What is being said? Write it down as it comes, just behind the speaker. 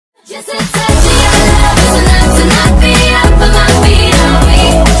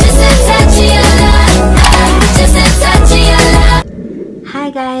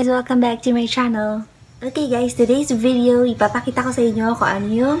Welcome back to my channel. Okay guys, today's video, ipapakita ko sa inyo kung ano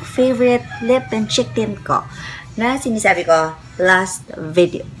yung favorite lip and cheek tint ko na sinasabi ko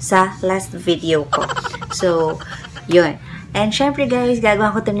sa last video ko. So, yun. And syempre guys,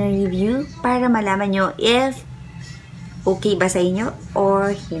 gagawa ko ito ng review para malaman nyo if okay ba sa inyo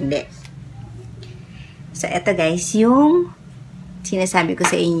or hindi. So, eto guys, yung sinasabi ko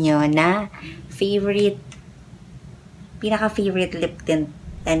sa inyo na pinaka-favorite lip tint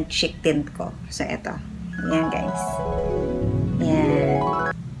and cheek tint ko. So, eto. Ayan, guys. Ayan.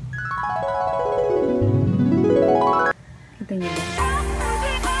 Ito nyo ba?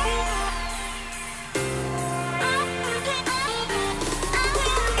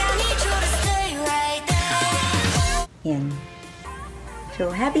 Ayan.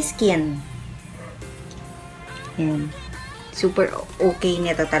 So, happy skin. Ayan. Super okay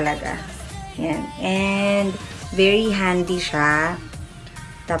nito talaga. Ayan. And, very handy siya.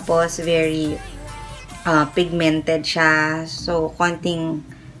 Tapos, very pigmented siya. So, konting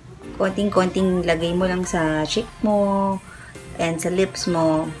lagay mo lang sa cheek mo and sa lips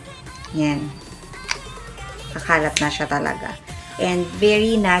mo. Yan. Kakalap na siya talaga. And,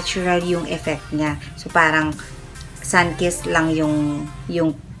 very natural yung effect niya. So, parang sun-kissed lang yung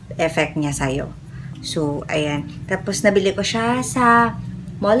effect niya sa'yo. So, ayan. Tapos, nabili ko siya sa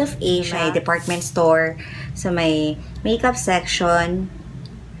Mall of Asia, department store, sa may makeup section.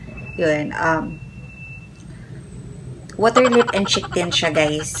 Yun, water lip and cheek tint siya,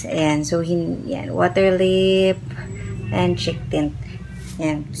 guys. Ayan, so, yan, water lip and cheek tint.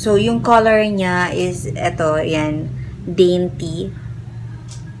 Yan. So, yung color niya is, eto, yan, dainty.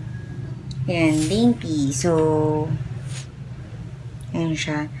 Yan, dainty. So, yan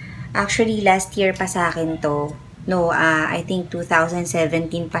siya. Actually, last year pa sa akin to. No, I think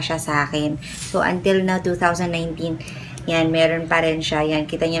 2017 pa siya sa akin. So, until now, 2019, yan, meron pa rin siya. Yan,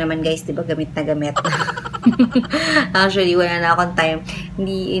 kita nyo naman guys, diba, gamit na gamit. Actually, wala na akong time.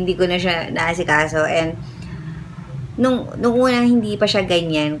 Hindi ko na siya naasikaso. And, nung unang hindi pa siya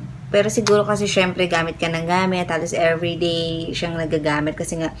ganyan, pero siguro kasi syempre gamit ka ng gamit, halos everyday siyang nagagamit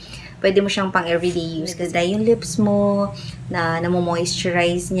kasi nga, pwede mo siyang pang everyday use kasi yung lips mo, na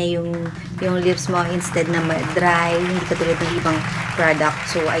mo-moisturize niya yung lips mo instead na dry, hindi katulad ng ibang product.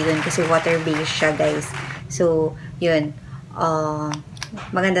 So, ayun, kasi water-based siya, guys. So, yun.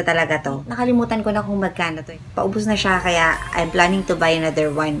 Maganda talaga to. Nakalimutan ko na kung magkano to. Paubos na siya, kaya I'm planning to buy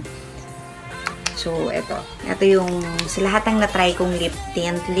another one. So, ito. Ito yung, sa lahat ng na-try kong lip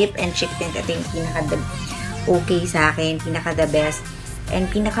tint, lip and cheek tint, ito yung pinaka-okay sa akin, pinaka-the best,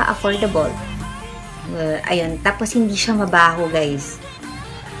 and pinaka-affordable. Ayun. Tapos, hindi siya mabaho, guys.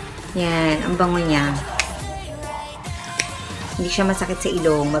 Yan. Ang bango niya. Hindi siya masakit sa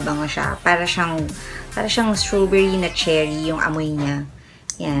ilong. Mabango siya. Para siyang strawberry na cherry yung amoy niya.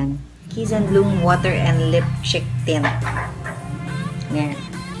 Yan. Kiss and Bloom Water and Lip Cheek Tint. Yan.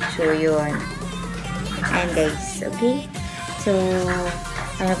 So, yun. Ayan, guys. Okay? So,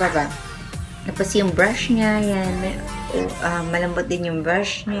 ano pa ba? Tapos yung brush niya, yan. Malambot din yung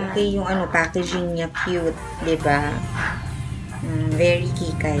brush niya. Okay, yung packaging niya, cute. Diba? Very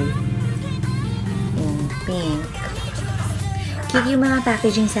kikay. Yung pink. Cute yung mga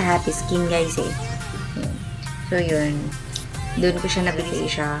packaging sa Happy Skin, guys, eh. So, yun. Doon ko siya nabili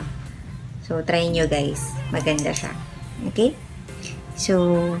siya. So, try nyo, guys. Maganda siya. Okay?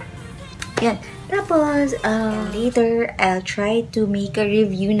 So, yan. Tapos, later, I'll try to make a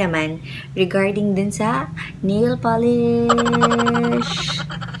review naman regarding din sa nail polish.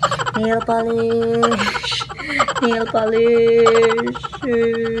 Nail polish. Nail polish.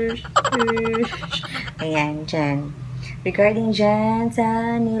 Ayan, dyan. Regarding dyan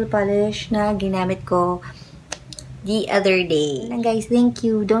sa nail polish na ginamit ko the other day. And guys, thank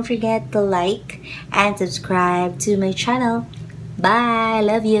you. Don't forget to like and subscribe to my channel. Bye!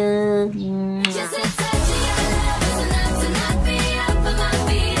 Love you!